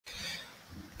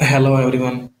Hello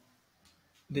everyone,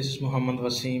 this is Muhammad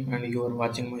Wasim and you are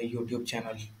watching my YouTube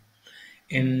channel.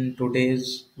 In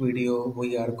today's video,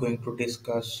 we are going to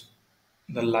discuss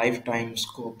the lifetime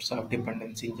scopes of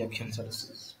dependency injection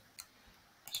services.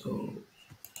 So,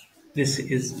 this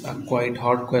is a quite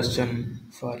hard question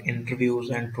for interviews,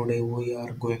 and today we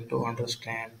are going to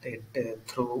understand it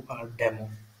through a demo.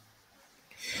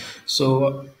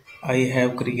 So, I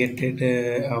have created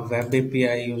a web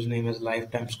API username as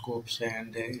lifetime scopes,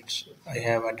 and I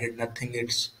have added nothing.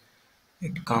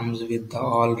 It comes with the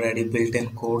already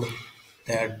built-in code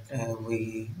that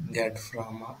we get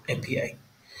from API.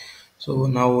 So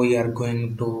now we are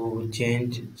going to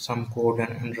change some code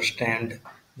and understand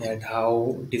that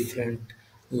how different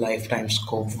lifetime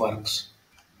scope works.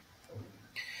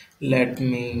 Let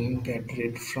me get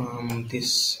rid from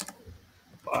this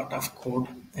part of code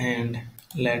and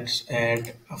let's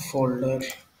add a folder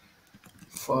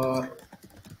for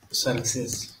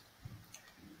services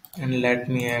and let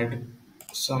me add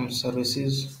some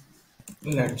services.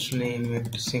 Let's name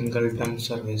it singleton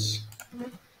service,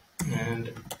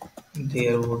 and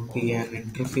there would be an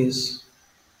interface,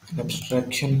 an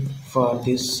abstraction for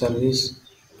this service,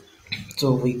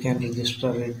 so we can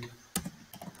register it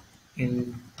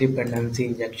in dependency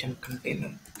injection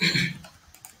container.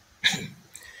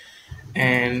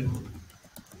 And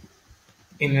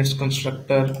in its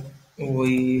constructor,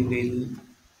 we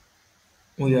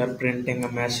are printing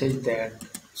a message that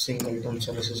singleton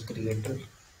service is created.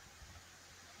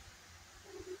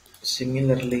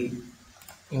 Similarly,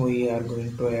 we are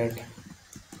going to add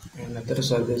another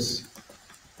service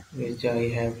which I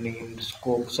have named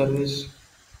scope service.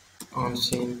 On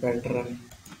same pattern,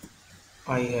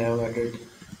 I have added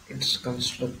its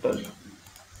constructor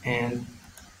and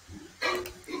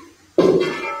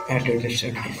added its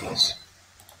interface.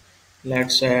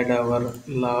 Let's add our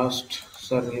last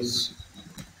service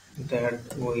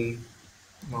that we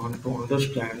want to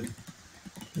understand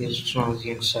is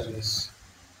transient service.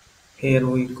 Here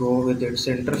we go with its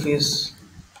interface,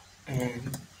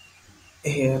 and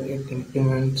here it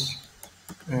implements,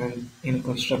 and in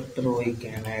constructor we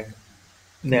can add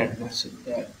that message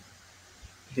that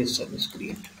this service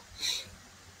created.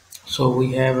 So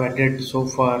we have added so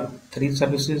far three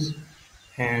services,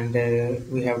 and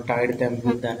we have tied them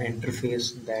with an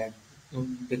interface that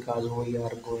because we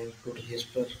are going to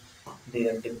register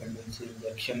their dependency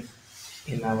injection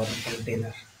in our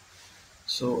container.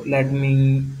 So let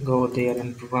me go there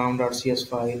in program.cs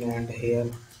file, and here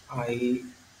I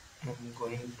am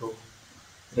going to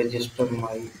register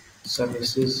my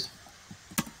services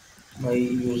by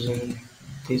using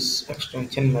this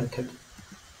extension method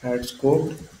add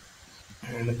scope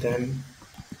and then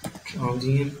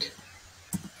transient,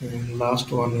 and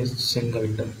last one is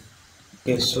singleton.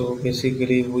 Okay, so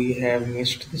basically we have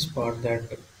missed this part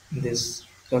that this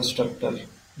constructor,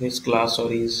 this class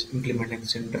or is implementing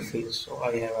this interface. So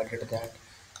I have added that,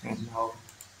 and now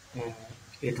uh,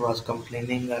 it was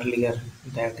complaining earlier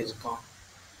that is gone.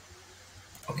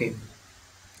 Okay,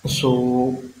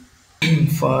 so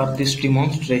for this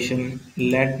demonstration,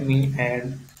 let me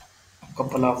add a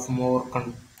couple of more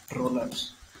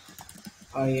controllers.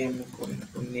 I am going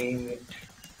to name it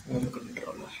home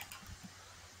controller.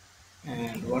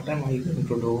 And what am I going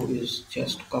to do is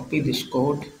just copy this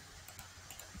code,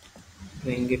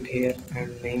 bring it here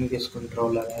and name this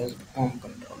controller as home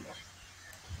controller.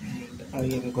 And I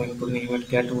am going to name it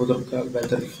get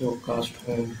weather forecast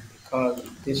home because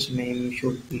this name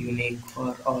should be unique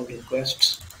for all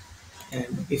requests.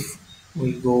 And if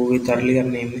we go with earlier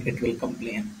name, it will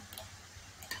complain.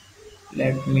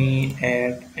 Let me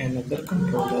add another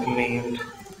controller named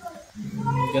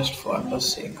just for the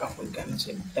sake of we can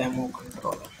say demo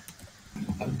controller.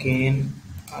 Again,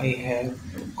 I have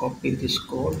copied this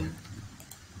code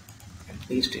and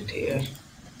paste it here.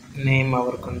 Name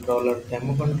our controller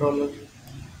demo controller.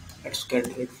 Let's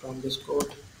get rid from this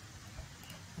code,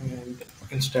 and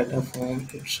instead of home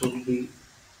it should be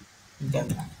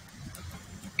demo.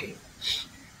 Okay,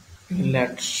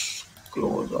 let's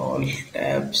close all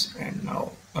tabs and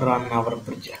now run our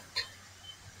project.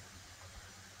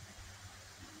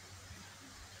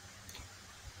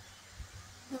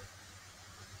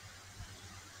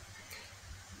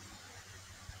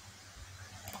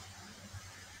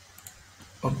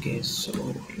 Okay,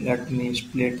 so let me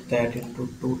split that into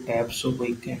two tabs so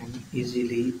we can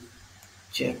easily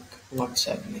check what's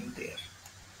happening there.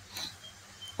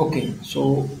 Okay,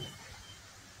 so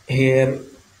here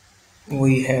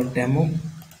we have demo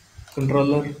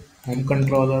controller, home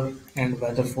controller, and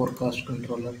weather forecast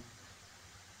controller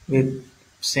with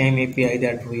same API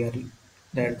that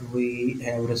we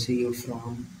have received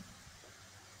from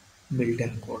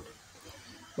built-in code.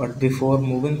 But before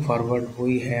moving forward,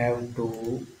 we have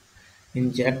to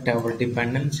inject our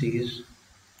dependencies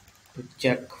to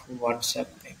check what's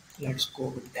happening. Let's go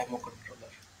with demo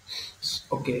controller.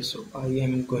 Okay, so I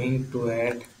am going to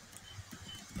add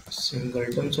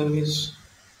singleton service.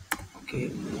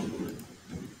 Okay,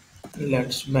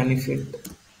 let's benefit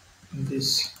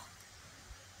this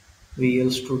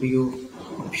VL Studio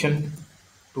option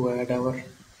to add our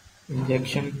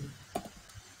injection.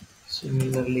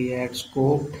 Similarly, add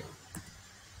scoped,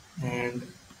 and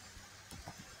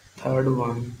third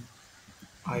one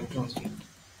I transient,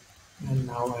 and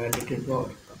now add it into our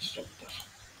constructor.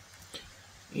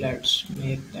 Let's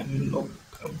make them look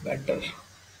better.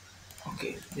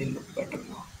 Okay, they look better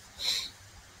now.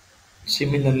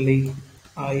 Similarly,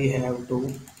 I have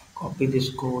to copy this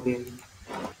code in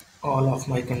all of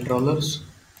my controllers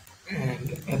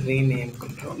and rename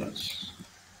controllers.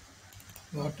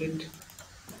 Got it?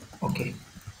 Okay.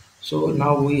 So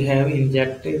now we have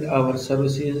injected our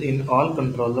services in all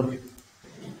controller,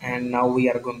 and now we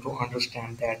are going to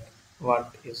understand that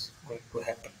what is going to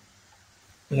happen.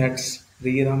 Let's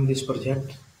rerun this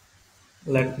project.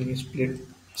 Let me split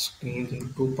screens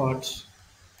in two parts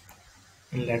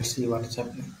and let's see what's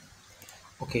happening.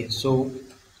 Okay, so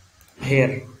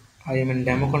here I am in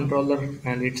demo controller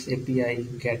and its API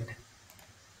get.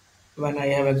 When I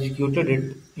have executed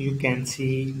it, you can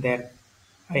see that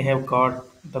I have got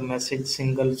the message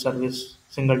singleton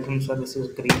services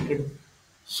created,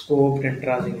 scoped and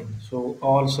transient. So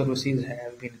all services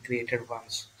have been created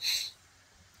once.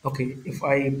 Okay, if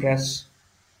I press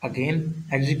again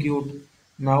execute,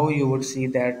 now you would see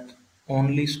that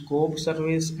only scoped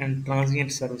service and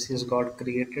transient services got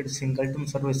created, singleton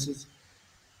services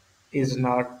is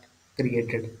not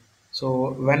created.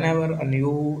 So whenever a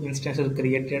new instance is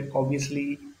created,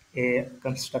 obviously a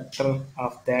constructor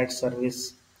of that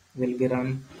service will be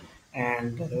run,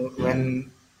 and when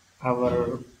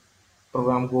our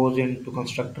program goes into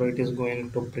constructor, it is going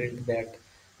to print that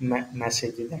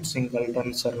message that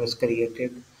singleton service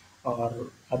created or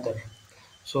other.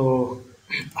 So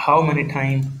how many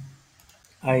time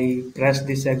I press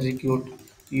this execute,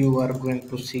 you are going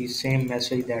to see same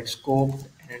message that scoped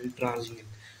and transient.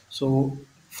 So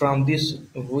from this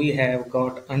we have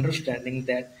got understanding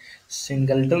that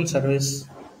singleton service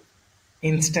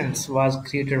instance was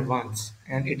created once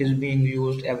and it is being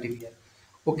used everywhere.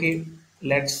 Okay,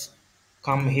 let's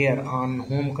come here on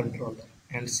home controller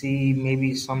and see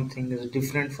maybe something is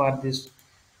different for this.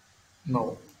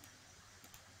 No,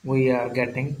 we are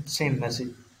getting same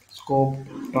message. Scope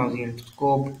transient.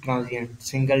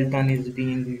 Singleton is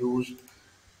being used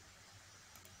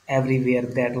everywhere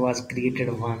that was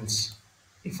created once.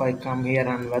 If I come here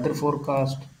on weather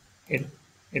forecast, it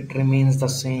it remains the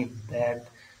same that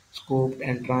scope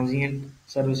and transient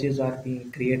services are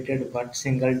being created, but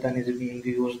singleton is being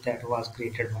used that was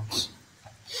created once.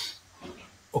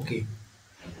 Okay,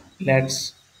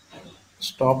 let's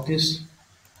stop this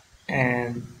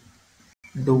and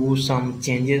do some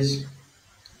changes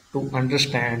to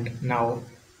understand now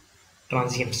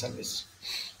transient service.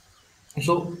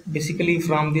 So basically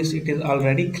from this it is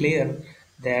already clear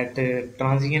that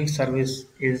transient service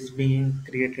is being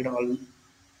created all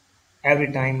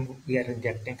every time we are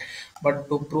injecting. But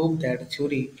to prove that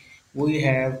theory, we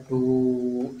have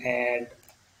to add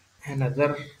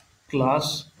another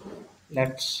class.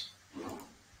 Let's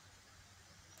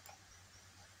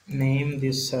name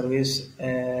this service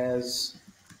as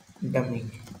dummy.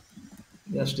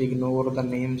 Just ignore the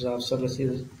names of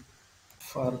services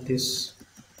for this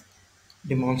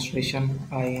demonstration.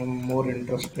 I am more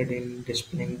interested in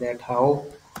displaying that how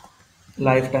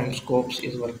lifetime scopes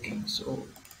is working. So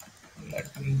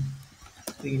let me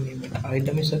rename it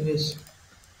item service,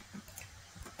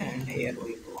 and here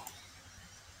we go.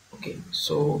 Okay,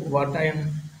 so what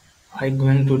I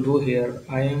going to do here,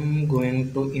 I am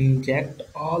going to inject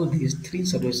all these three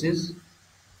services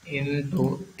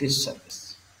into this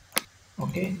service.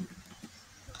 Okay,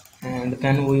 and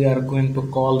then we are going to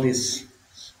call this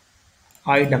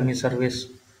iDummy service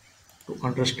to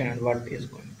understand what is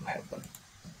going to happen.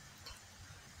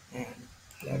 And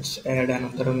let's add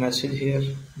another message here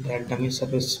that dummy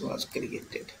service was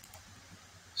created.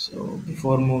 So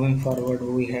before moving forward,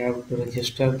 we have to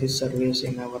register this service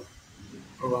in our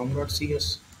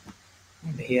program.cs,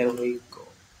 and here we go.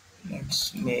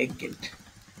 Let's make it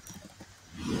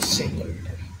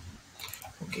singleton.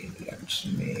 Okay, let's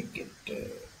make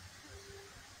it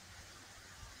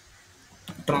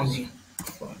transient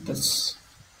for this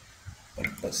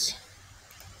purpose.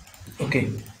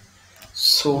 Okay,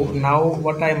 so now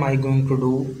what am I going to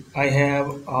do? I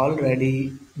have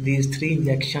already these three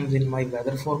injections in my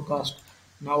weather forecast.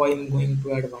 Now I am going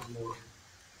to add one more,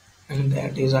 and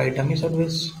that is item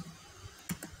service.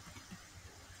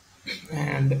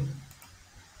 And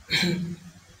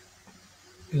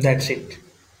that's it.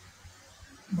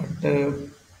 But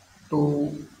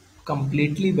to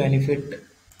completely benefit,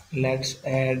 let's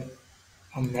add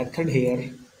a method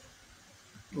here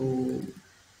to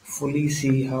fully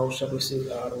see how services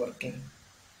are working.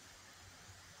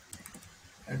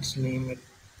 Let's name it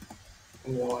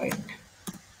void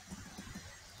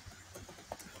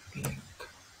link.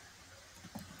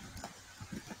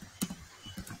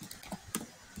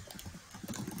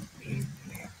 Link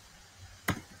name.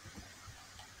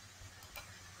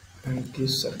 And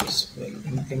this service will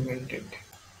implement it,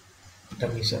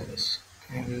 dummy service.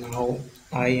 And now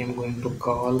I am going to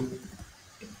call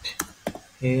it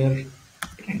here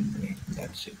print name.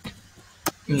 That's it.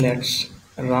 Let's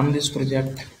run this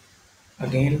project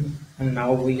again, and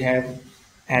now we have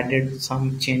added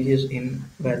some changes in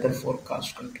weather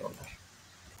forecast controller.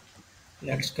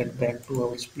 Let's get back to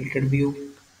our splitted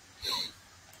view.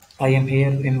 I am here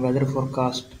in weather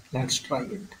forecast. Let's try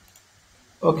it.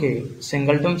 Okay,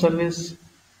 singleton service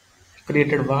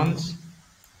created once,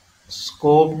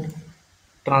 scoped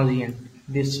transient.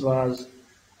 This was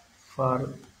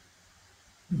for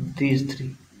these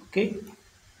three. Okay,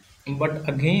 but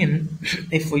again,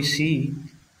 if we see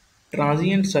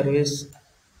transient service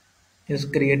is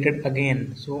created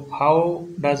again. So how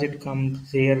does it come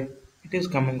there? It is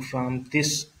coming from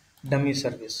this dummy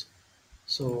service.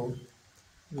 So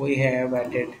we have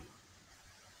added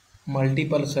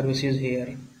multiple services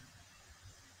here,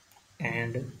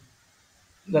 and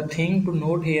the thing to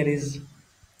note here is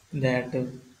that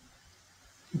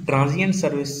transient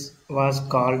service was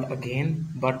called again,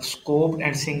 but scoped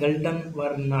and singleton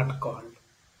were not called.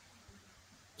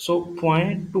 So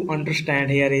point to understand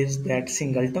here is that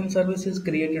singleton service is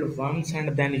created once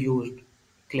and then used.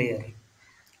 Clear.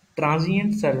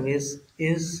 Transient service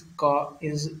is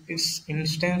its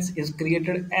instance is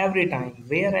created every time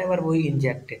wherever we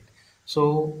inject it.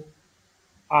 So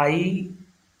I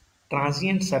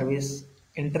transient service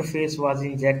interface was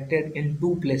injected in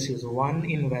two places, one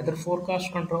in weather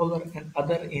forecast controller and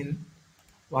other in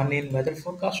one in weather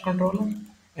forecast controller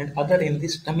and other in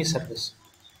this dummy service.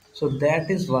 So that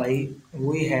is why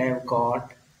we have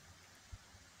got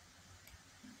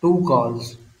two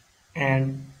calls,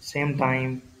 and same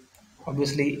time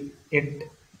obviously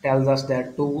it tells us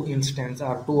that two instances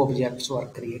or two objects were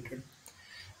created.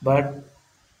 But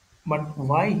but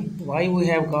why we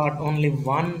have got only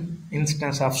one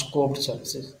instance of scoped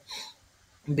services?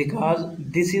 Because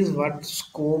this is what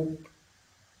scope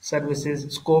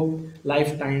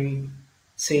lifetime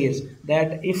says,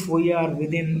 that if we are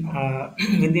within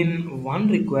within one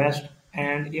request,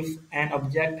 and if an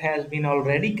object has been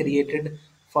already created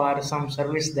for some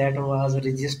service that was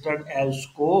registered as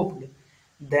scoped,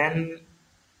 then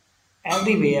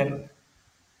everywhere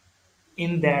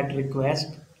in that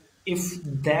request, if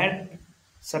that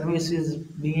service is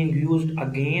being used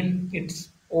again, it's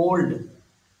old,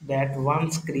 that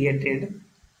once created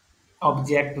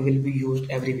object will be used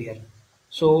everywhere.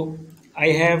 So I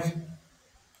have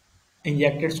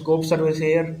injected scope service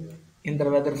here in the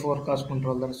weather forecast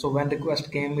controller. So when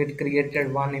request came, it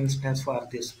created one instance for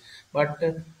this. But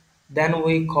then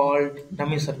we called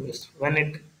dummy service. When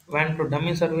it went to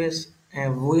dummy service,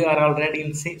 we are already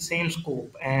in same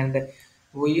scope, and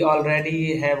we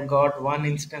already have got one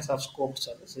instance of scope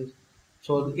services.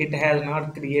 So it has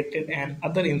not created an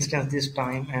other instance this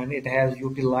time, and it has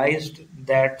utilized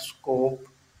that scope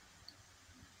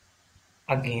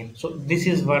again. So this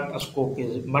is what a scope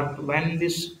is. But when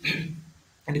this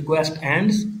request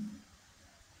ends,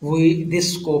 we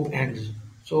this scope ends.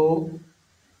 So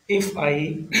if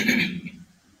I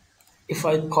if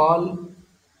I call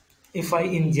if I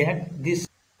inject this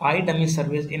iDummy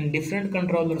service in different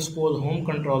controller, suppose home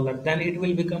controller, then it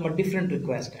will become a different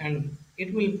request, and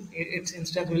its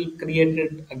instance will create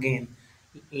it again.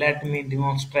 Let me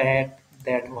demonstrate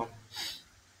that one.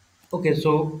 Okay,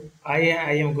 so I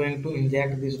am going to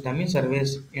inject this dummy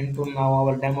service into now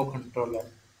our demo controller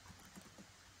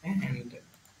and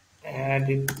add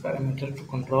it parameter to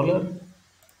controller,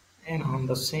 and on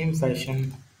the same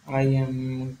fashion I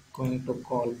am going to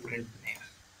call print name.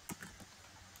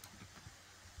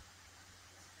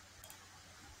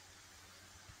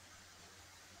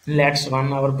 Let's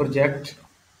run our project.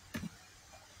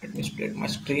 Let me split my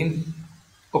screen.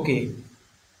 Okay,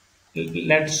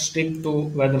 let's stick to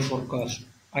weather forecast.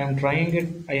 I am trying it,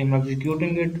 I am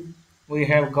executing it. We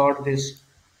have got this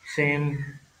same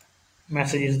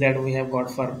messages that we have got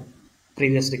for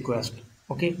previous request.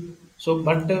 Okay,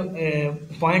 But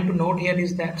point to note here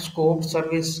is that scope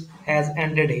service has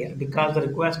ended here because the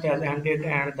request has ended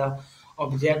and the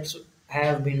objects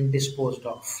have been disposed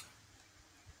of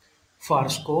for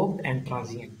scope and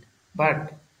transient.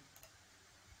 But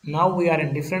now we are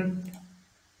in different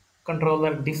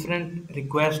controller, different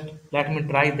request. Let me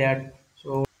try that.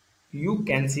 So you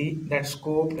can see that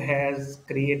scope has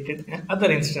created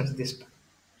another instance this time.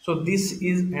 So this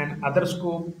is an other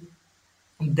scope.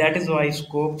 That is why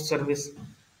scope service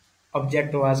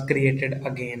object was created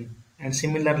again. And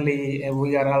similarly,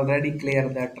 we are already clear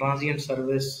that transient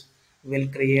service will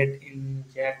create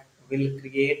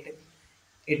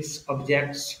its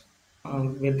objects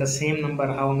with the same number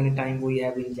how many times we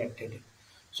have injected.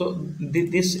 So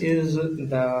this is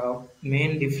the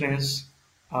main difference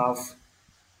of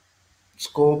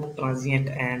scope, transient,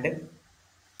 and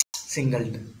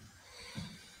singled.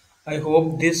 I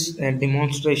hope this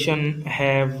demonstration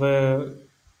have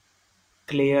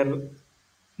clear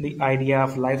the idea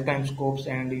of lifetime scopes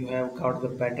and you have got the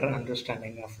better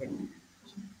understanding of it.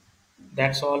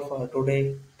 That's all for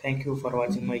today. Thank you for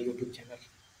watching my YouTube channel.